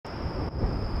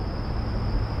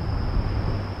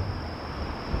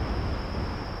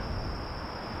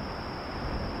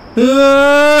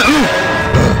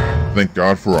Thank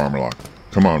God for armor lock.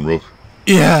 Come on, Rook.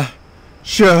 Yeah,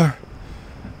 sure.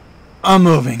 I'm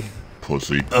moving.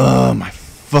 Pussy. Oh, my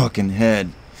fucking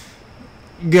head.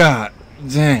 God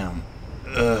damn.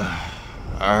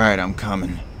 Alright, I'm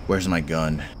coming. Where's my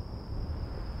gun?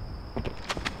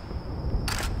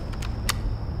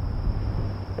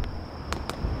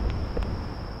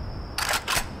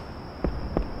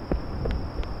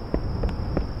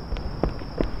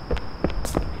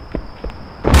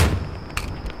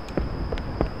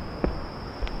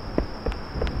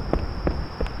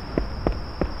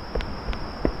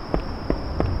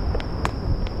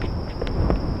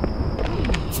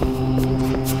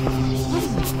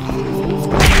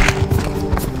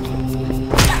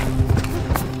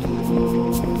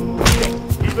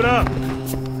 Keep it up.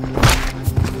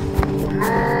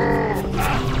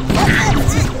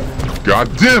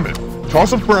 God damn it!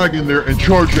 Toss a frag in there and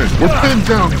charge in. We're pinned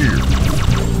down here.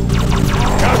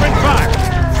 Covering fire.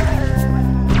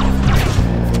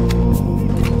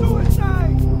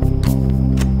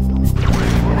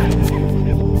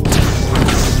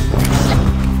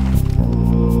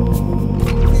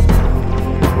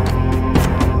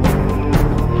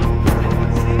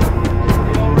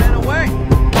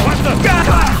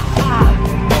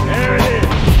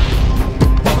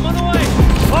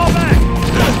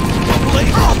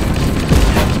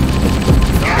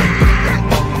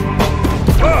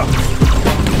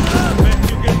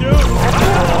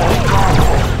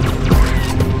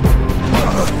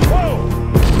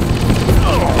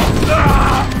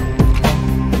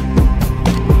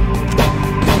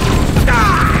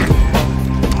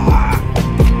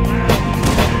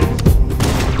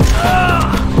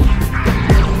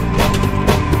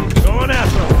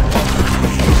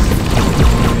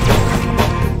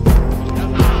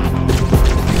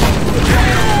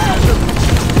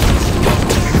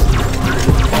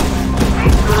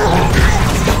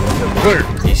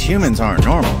 These humans aren't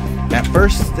normal. At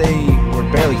first, they were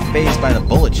barely fazed by the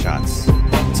bullet shots.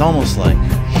 It's almost like...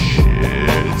 Shit,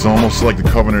 it's almost like the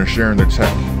Covenant are sharing their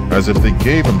tech, as if they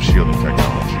gave them shielding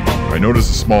technology. I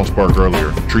noticed a small spark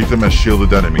earlier. Treat them as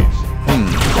shielded enemies.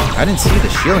 I didn't see the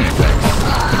shielding effects.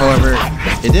 However,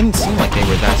 it didn't seem like they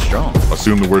were that strong.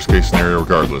 Assume the worst case scenario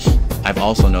regardless. I've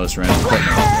also noticed random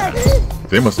equipment.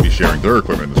 They must be sharing their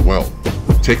equipment as well.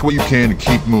 Take what you can and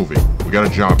keep moving. We got a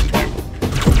job to do.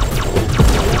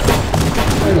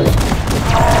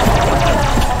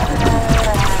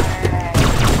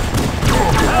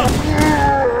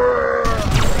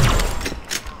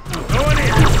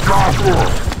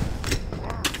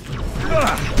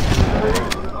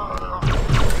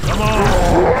 Come on.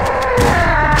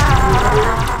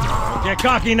 Don't get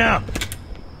cocky now.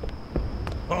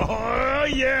 Oh,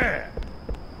 yeah.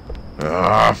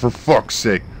 Ah, for fuck's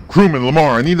sake. Crewman,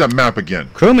 Lamar, I need that map again.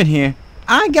 Crewman here.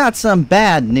 I got some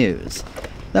bad news.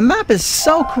 The map is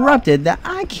so corrupted that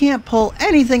I can't pull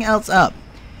anything else up.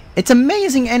 It's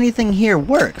amazing anything here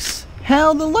works.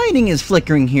 Hell, the lighting is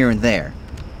flickering here and there.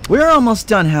 We're almost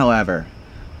done, however.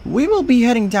 We will be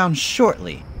heading down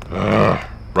shortly.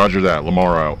 Roger that.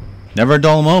 Lamar out. Never a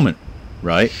dull moment,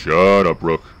 right? Shut up,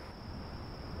 Rook.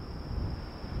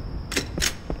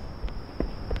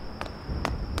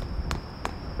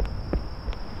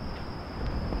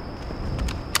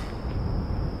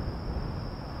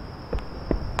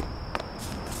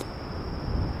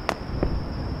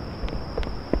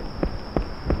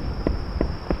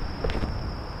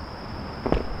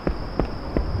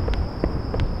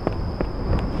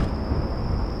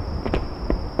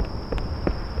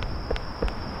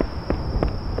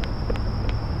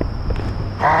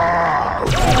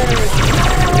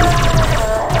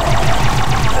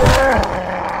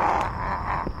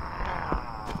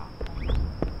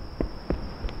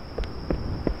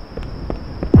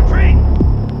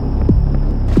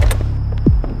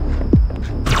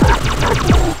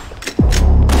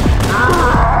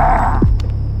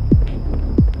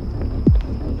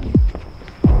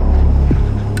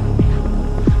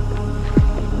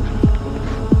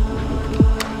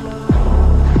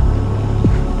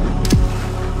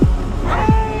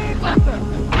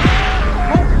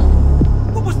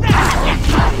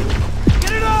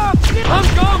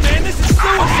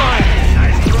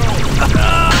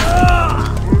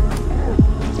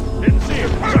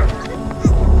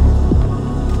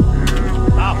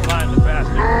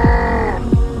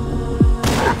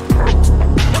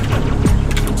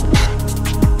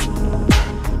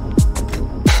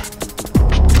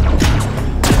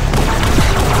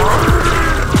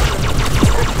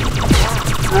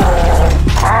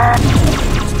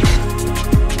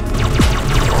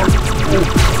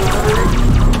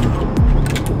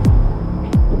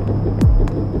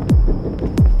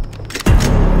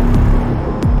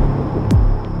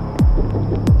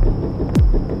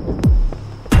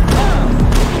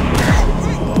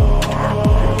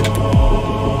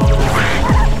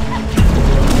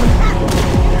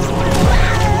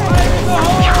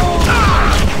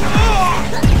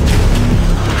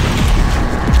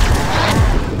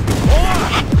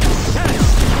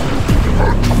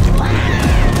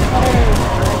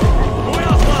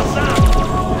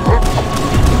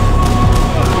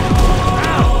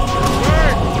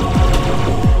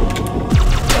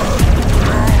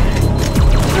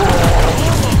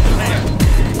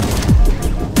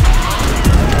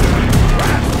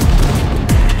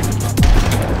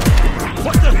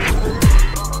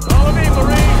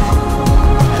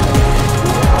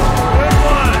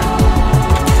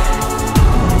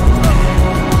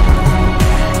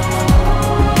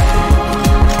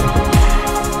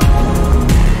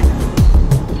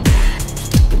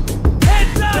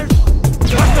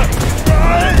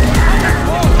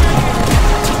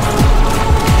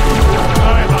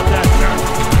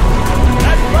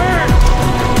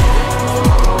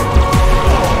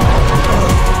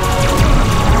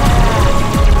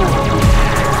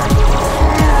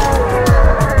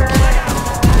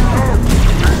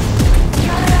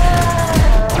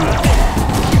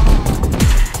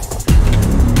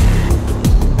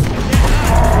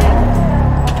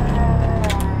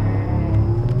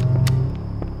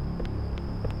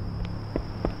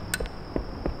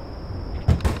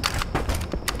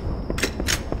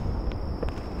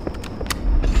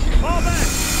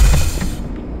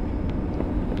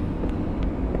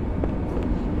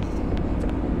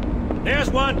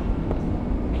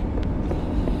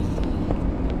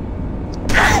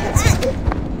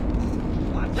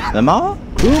 Lamar?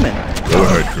 Crewman. Go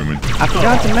ahead, crewman. I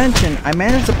forgot to mention, I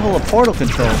managed to pull a portal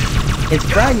control. It's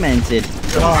fragmented,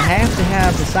 so I'll have to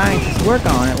have the scientists work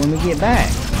on it when we get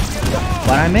back.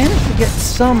 But I managed to get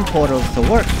some portals to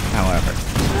work, however.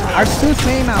 Our suits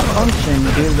may malfunction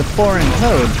due to the foreign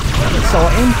code, so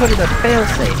I inputted a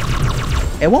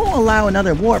failsafe. It won't allow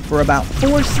another warp for about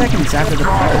 4 seconds after the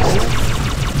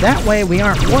first. That way we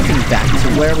aren't warping back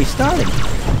to where we started.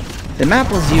 The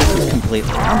map was useless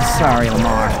completely. I'm sorry,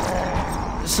 Lamar.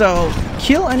 So,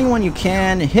 kill anyone you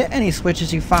can, hit any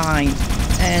switches you find,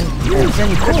 and use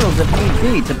any portals if need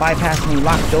be to bypass any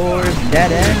locked doors,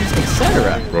 dead ends,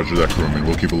 etc. Roger that, crewman.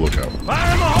 We'll keep a lookout.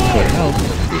 Fire in the hole! Good help.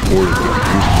 The portals will be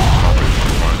used.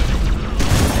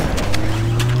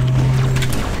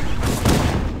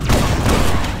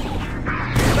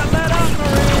 Let up,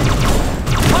 Marine!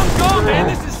 I'm gone, man!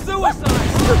 This is suicide!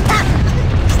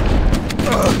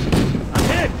 I'm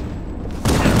hit!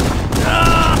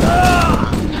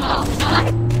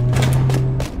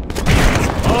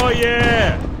 Oh,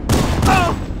 yeah!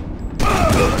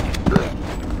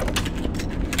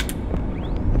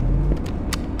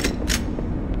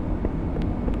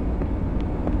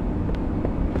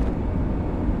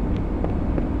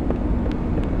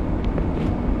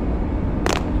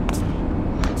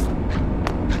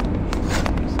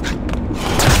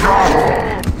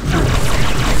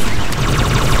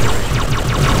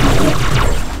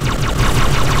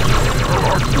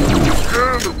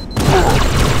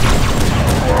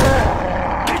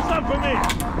 Keep up for me!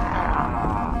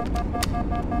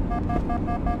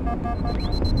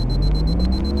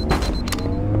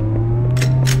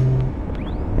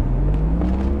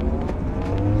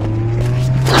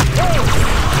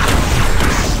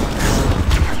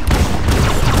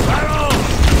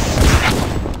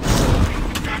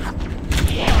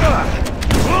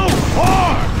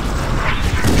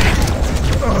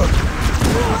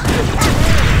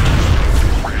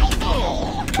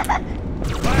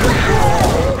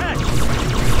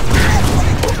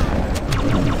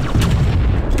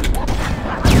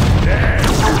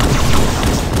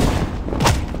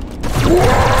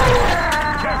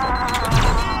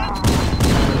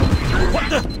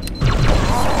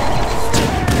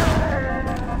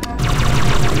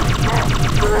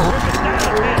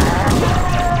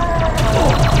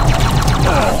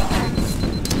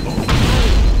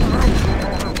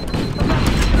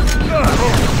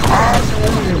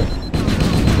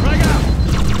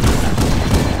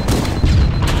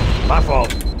 My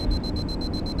fault.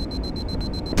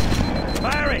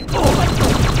 Firing!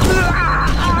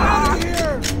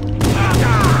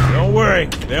 Don't worry,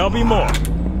 there'll be more.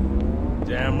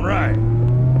 Damn right.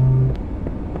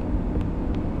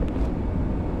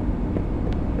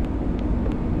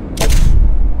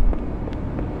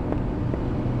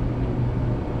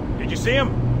 Did you see him?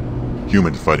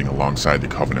 Humans fighting alongside the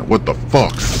Covenant. What the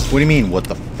fuck? What do you mean, what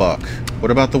the fuck?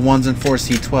 What about the ones in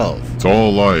 4C12? It's all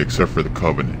a lie except for the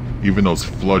Covenant. Even those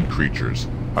flood creatures.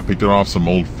 I picked it off some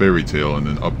old fairy tale and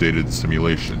then updated the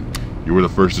simulation. You were the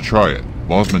first to try it.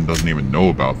 Bosman doesn't even know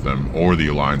about them or the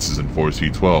alliances in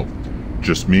 4C12.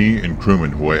 Just me and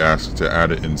crewmen who I asked to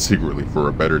add it in secretly for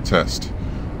a better test.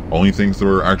 Only things that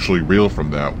were actually real from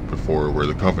that before were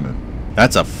the Covenant.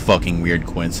 That's a fucking weird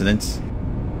coincidence.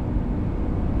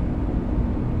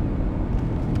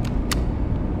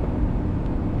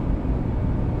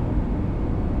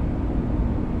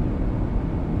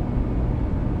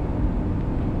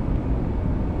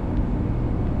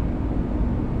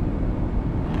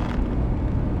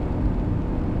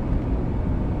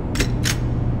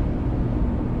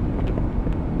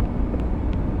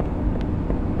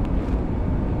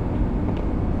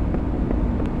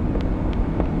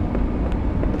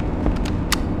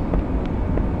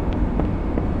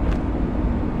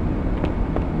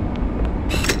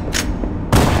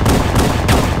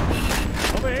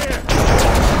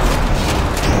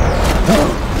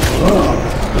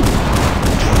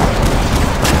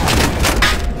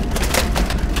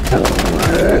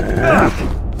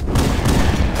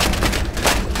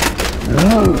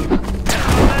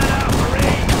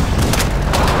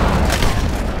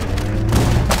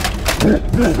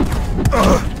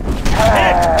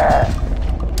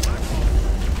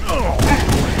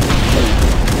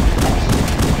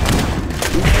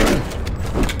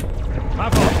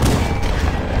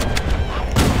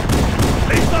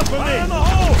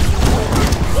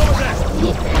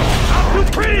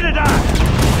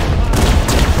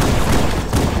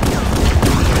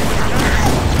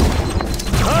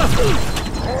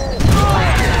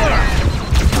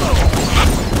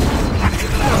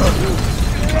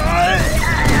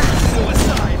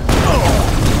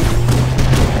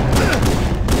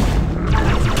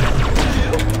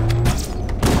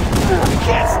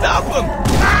 Stop him!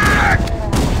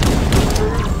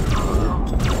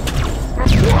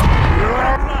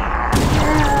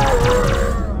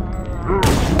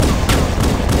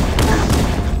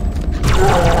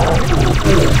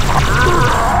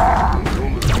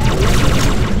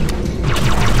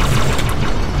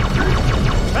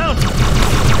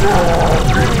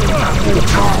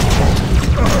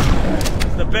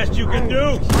 It's the best you can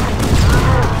do.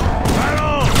 Right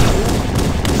on.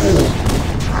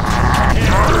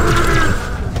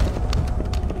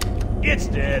 It's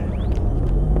dead.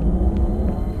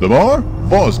 Lamar?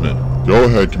 Bosman. Go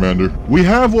ahead, Commander. We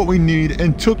have what we need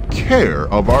and took care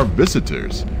of our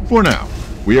visitors. For now,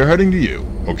 we are heading to you.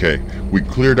 Okay, we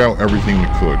cleared out everything we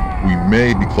could. We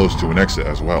may be close to an exit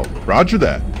as well. Roger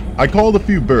that. I called a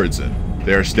few birds in.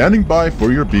 They are standing by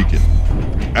for your beacon.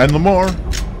 And Lamar,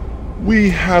 we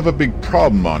have a big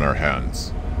problem on our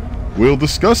hands. We'll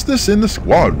discuss this in the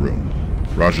squad room.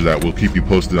 Roger that. We'll keep you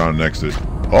posted on an exit.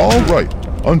 All right.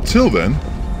 Until then,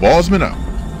 Bosman out.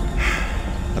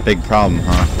 A big problem,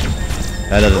 huh?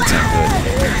 That doesn't sound good.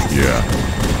 Yeah.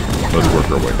 Let's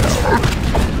work our way out.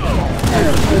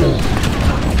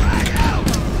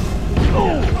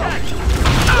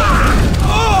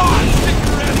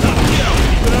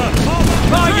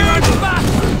 Oh, you're on fire!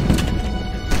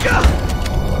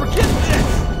 Forget this!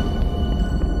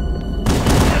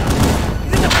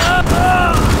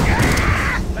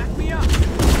 Back me up!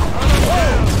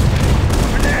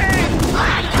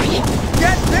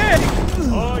 Get this!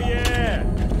 Oh, yeah!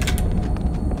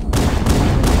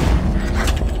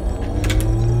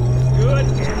 Good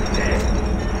and dead.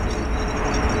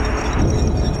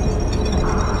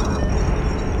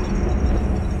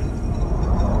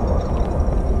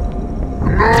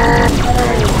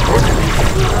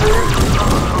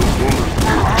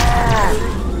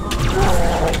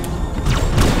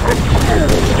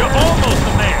 You're almost a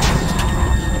man.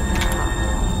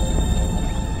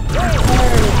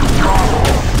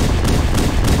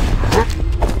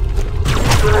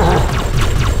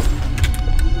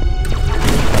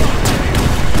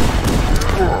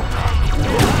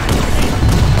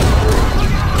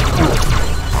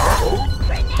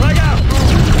 Break out.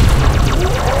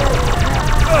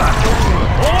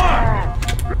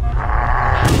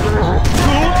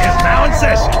 School is now in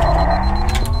session.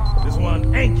 This one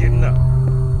ain't getting up.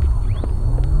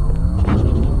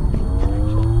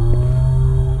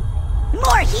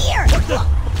 More here!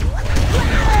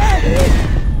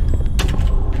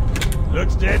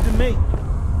 Looks dead to me.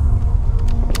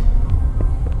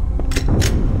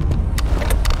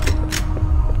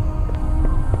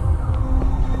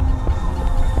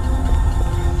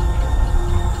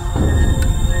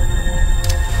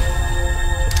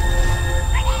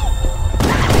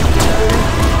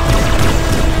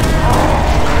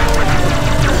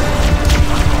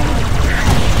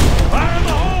 Fire in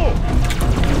the hole!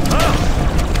 Huh?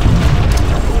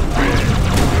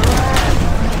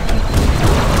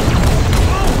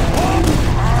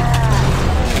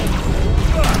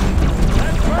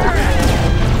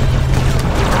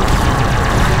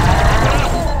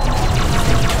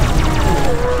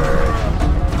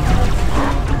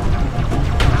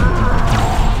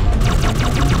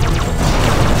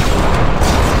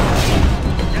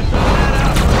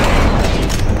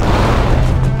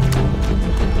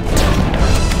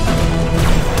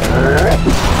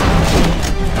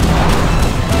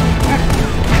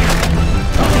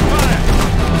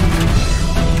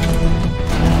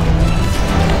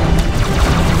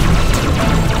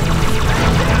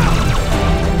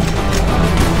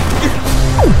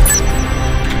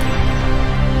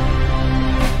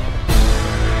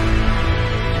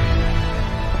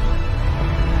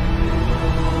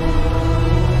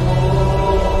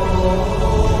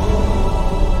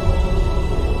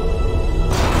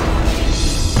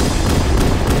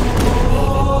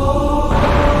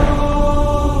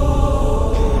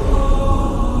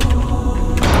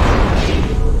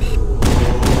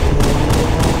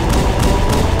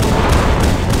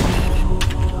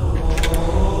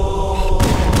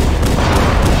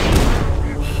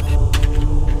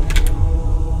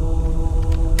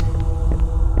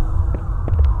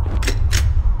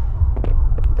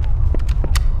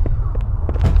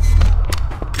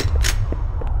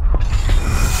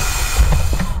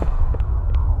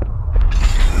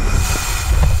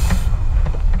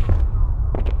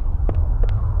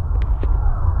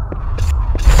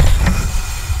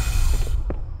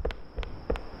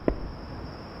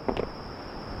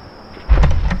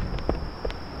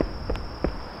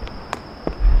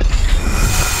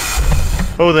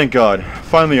 Oh, thank God.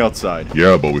 Finally outside.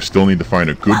 Yeah, but we still need to find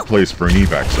a good place for an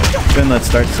evac zone. Then let's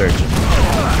start searching.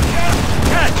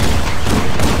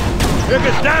 Took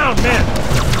us down, men!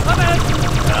 I'm in!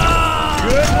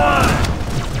 Good one!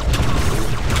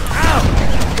 Out!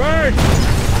 Burn!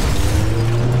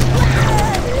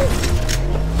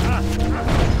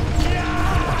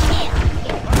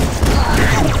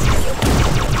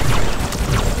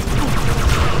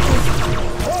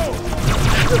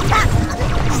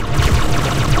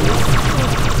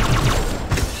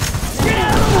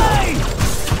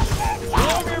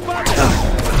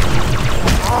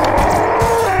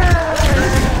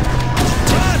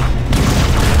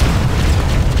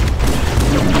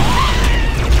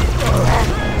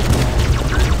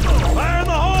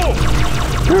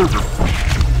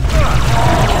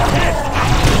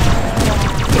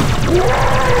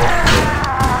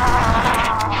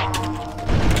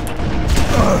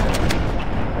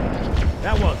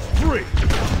 That one's free.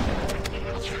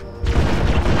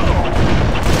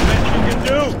 Best you can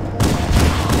do.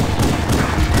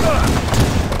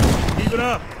 Keep it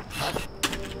up.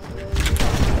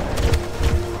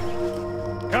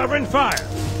 Covering fire.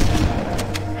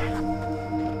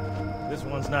 This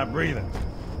one's not breathing.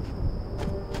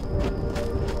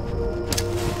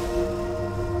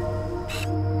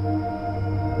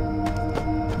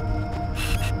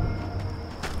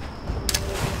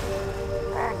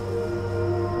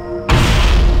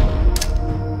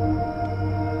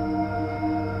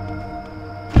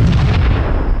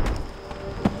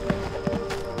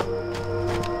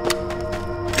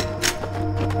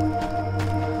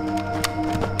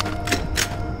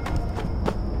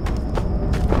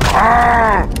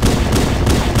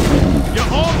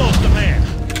 You're almost a man.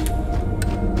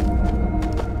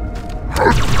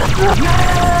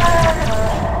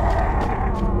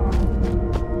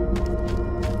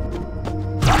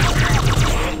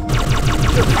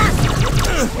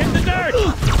 Hit the dirt.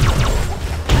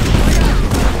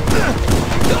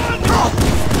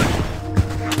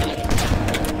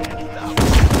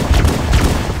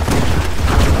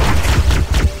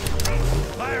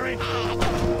 Firing.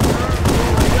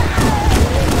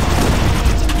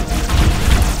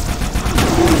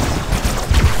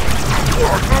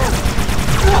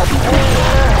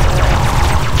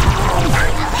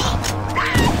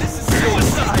 This is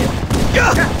suicide!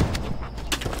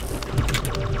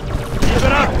 Give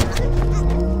it up!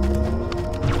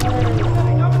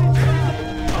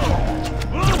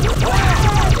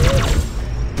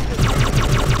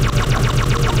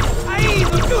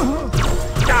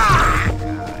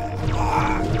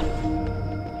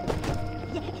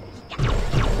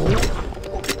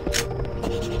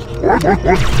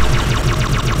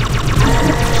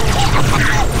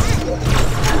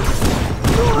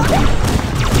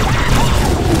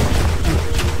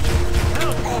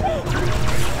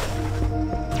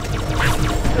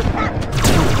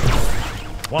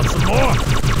 Want some more?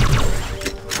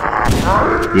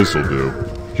 This'll do.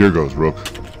 Here goes, Rook.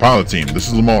 Pilot team, this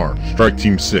is Lamar. Strike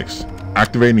Team 6.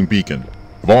 Activating beacon.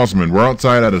 Vosman, we're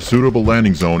outside at a suitable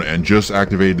landing zone and just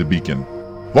activated the beacon.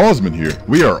 Vosman here.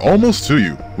 We are almost to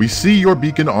you. We see your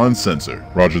beacon on sensor.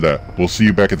 Roger that. We'll see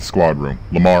you back at the squad room.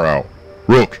 Lamar out.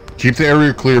 Rook, keep the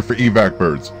area clear for evac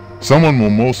birds. Someone will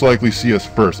most likely see us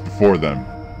first before them.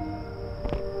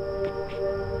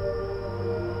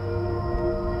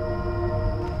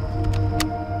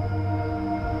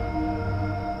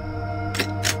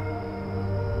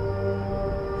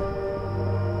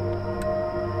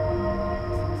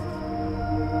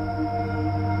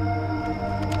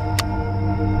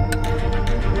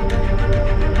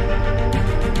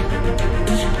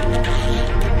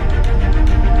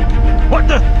 What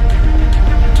the?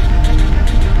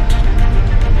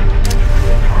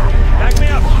 Back me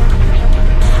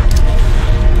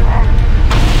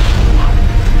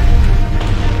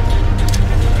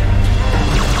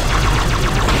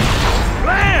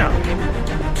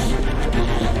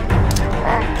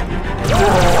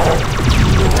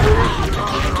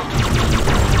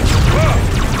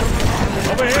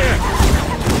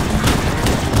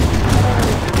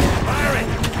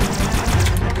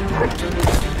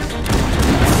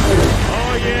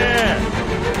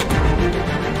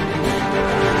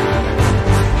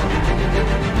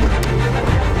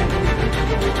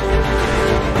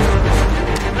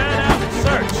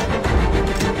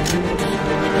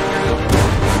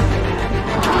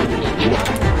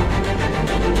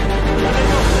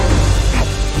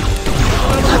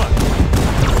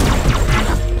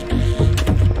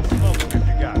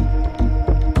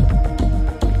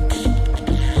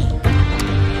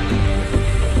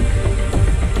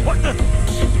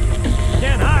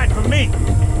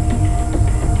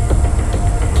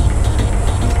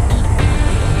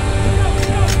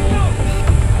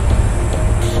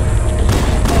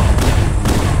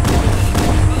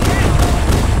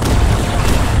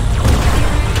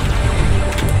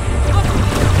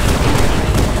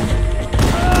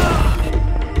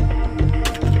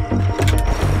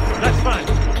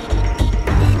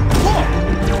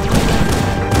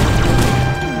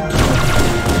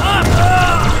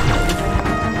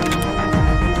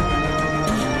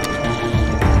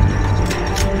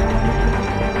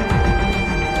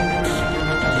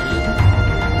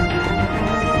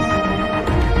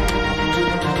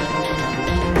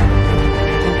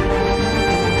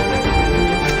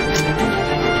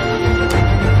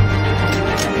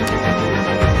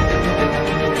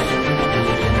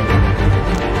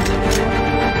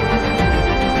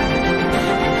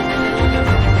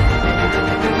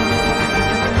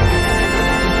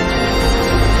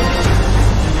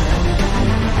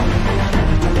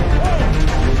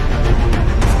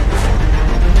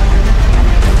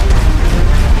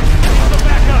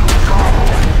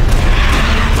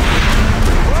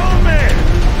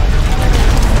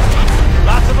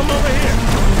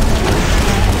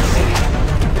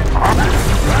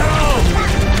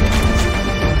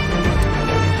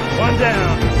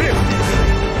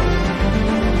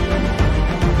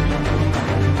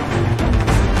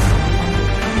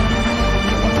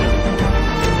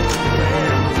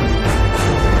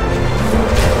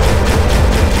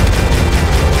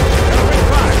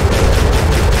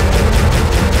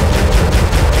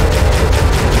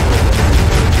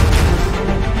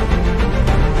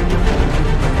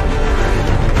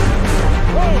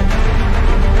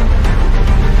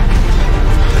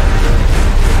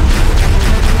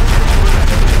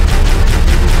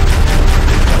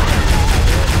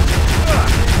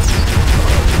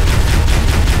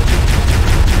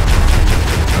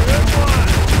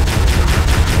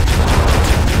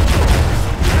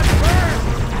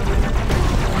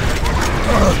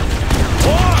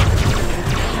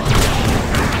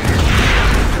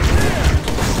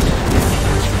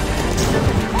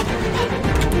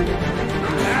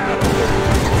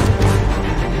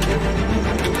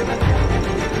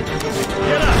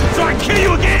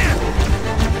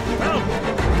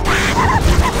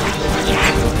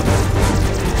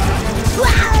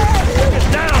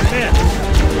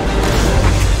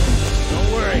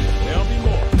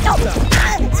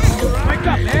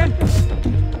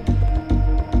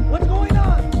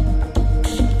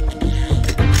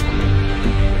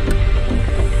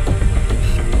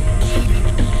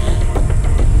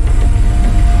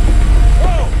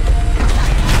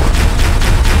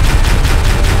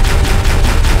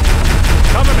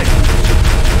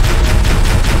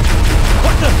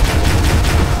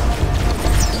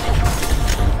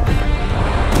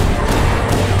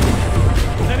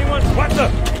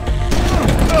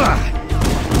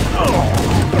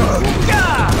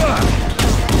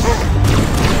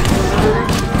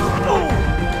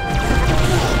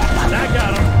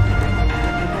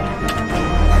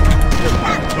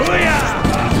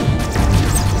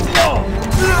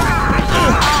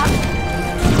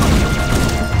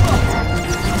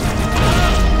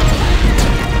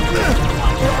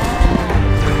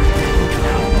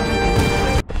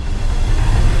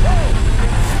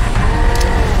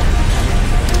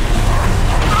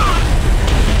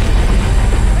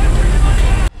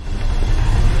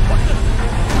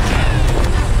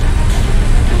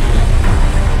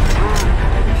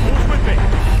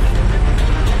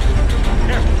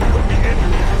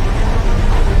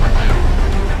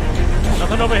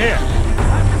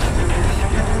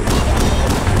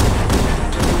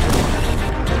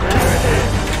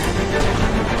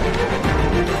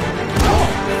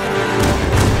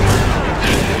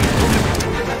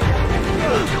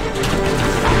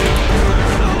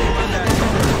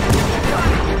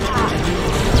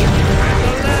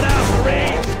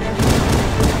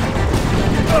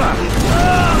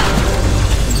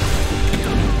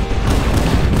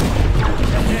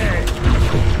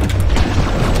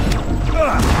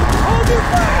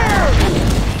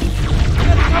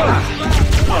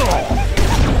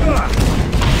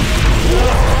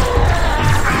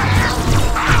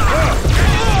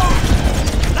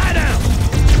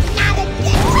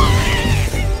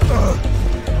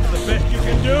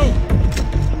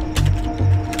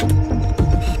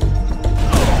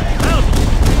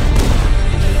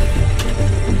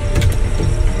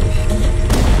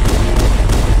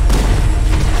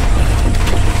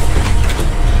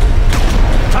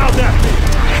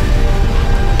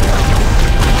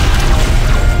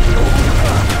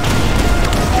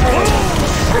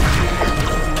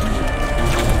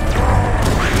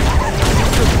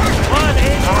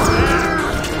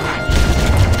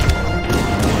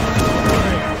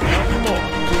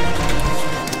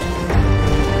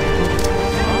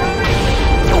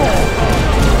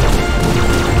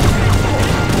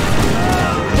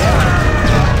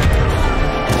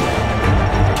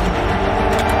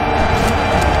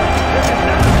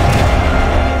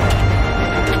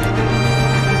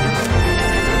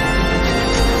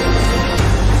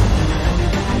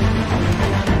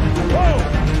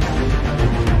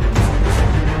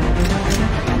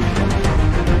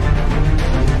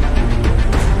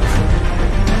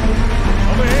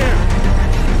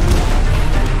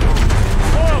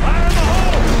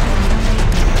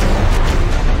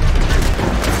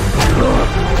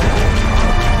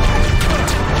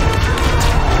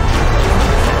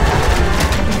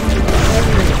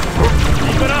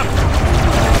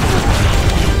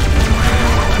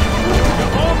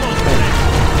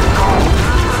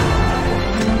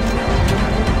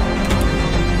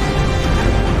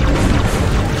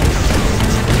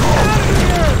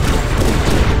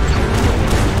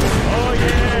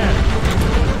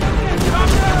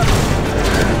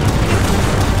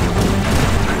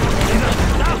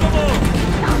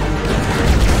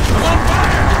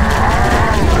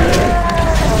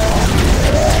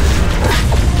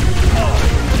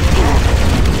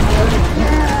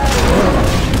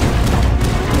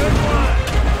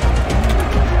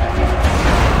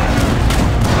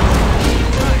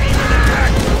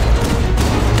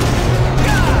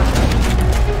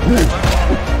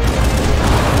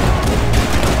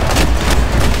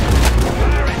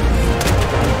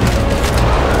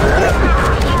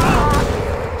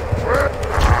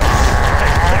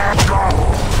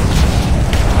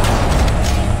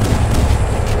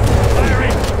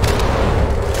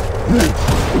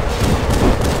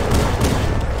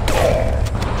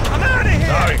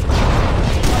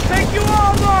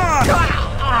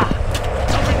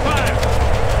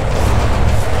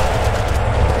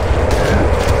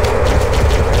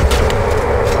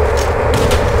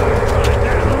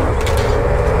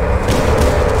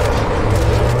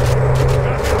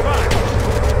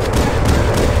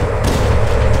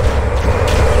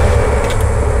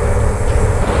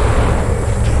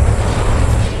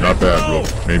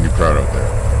Really made me proud out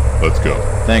there. Let's go.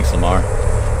 Thanks, Lamar.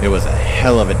 It was a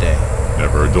hell of a day.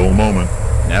 Never a dull moment.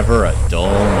 Never a dull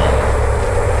moment.